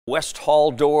West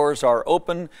Hall doors are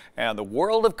open and the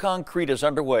world of concrete is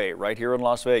underway right here in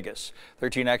Las Vegas.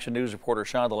 13 Action News reporter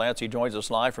Sean Delancey joins us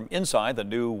live from inside the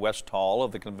new West Hall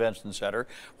of the Convention Center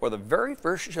for the very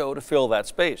first show to fill that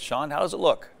space. Sean, how does it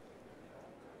look?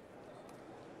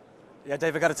 Yeah,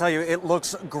 Dave, I got to tell you, it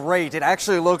looks great. It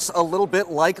actually looks a little bit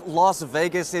like Las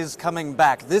Vegas is coming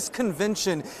back. This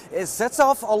convention sets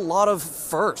off a lot of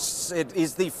firsts. It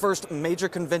is the first major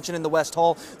convention in the West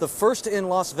Hall, the first in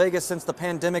Las Vegas since the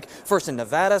pandemic, first in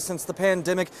Nevada since the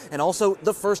pandemic, and also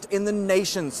the first in the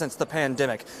nation since the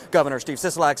pandemic. Governor Steve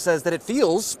Sisolak says that it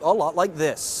feels a lot like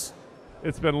this.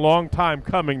 It's been a long time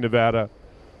coming, Nevada,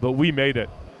 but we made it.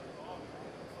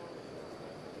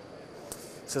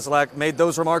 Sisolak made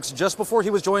those remarks just before he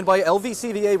was joined by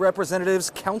LVCVA representatives,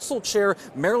 Council Chair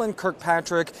Marilyn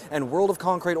Kirkpatrick, and World of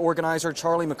Concrete organizer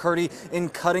Charlie McCurdy in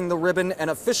cutting the ribbon and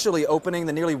officially opening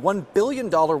the nearly $1 billion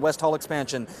West Hall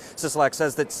expansion. Sisolak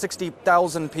says that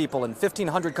 60,000 people and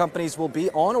 1,500 companies will be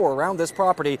on or around this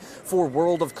property for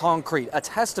World of Concrete, a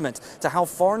testament to how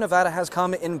far Nevada has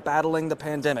come in battling the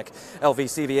pandemic.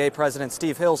 LVCVA President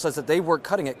Steve Hill says that they were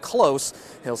cutting it close.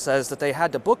 Hill says that they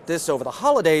had to book this over the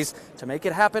holidays to make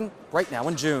it happen right now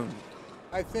in June.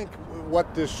 I think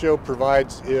what this show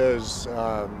provides is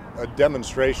a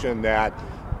demonstration that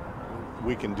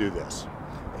we can do this.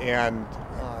 And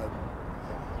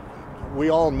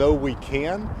we all know we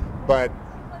can, but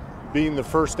being the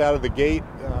first out of the gate,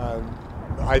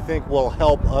 I think will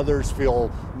help others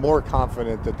feel more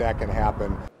confident that that can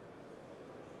happen.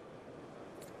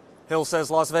 Hill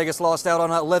says Las Vegas lost out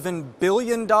on $11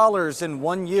 billion in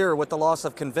 1 year with the loss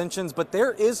of conventions, but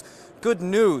there is good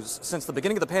news. Since the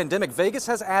beginning of the pandemic, Vegas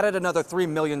has added another 3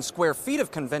 million square feet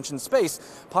of convention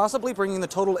space, possibly bringing the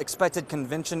total expected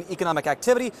convention economic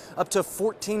activity up to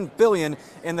 $14 billion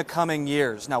in the coming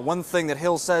years. Now, one thing that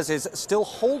Hill says is still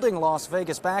holding Las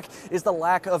Vegas back is the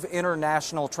lack of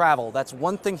international travel. That's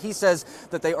one thing he says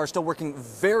that they are still working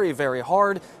very, very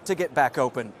hard to get back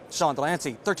open. Sean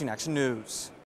Delancey, 13 Action News.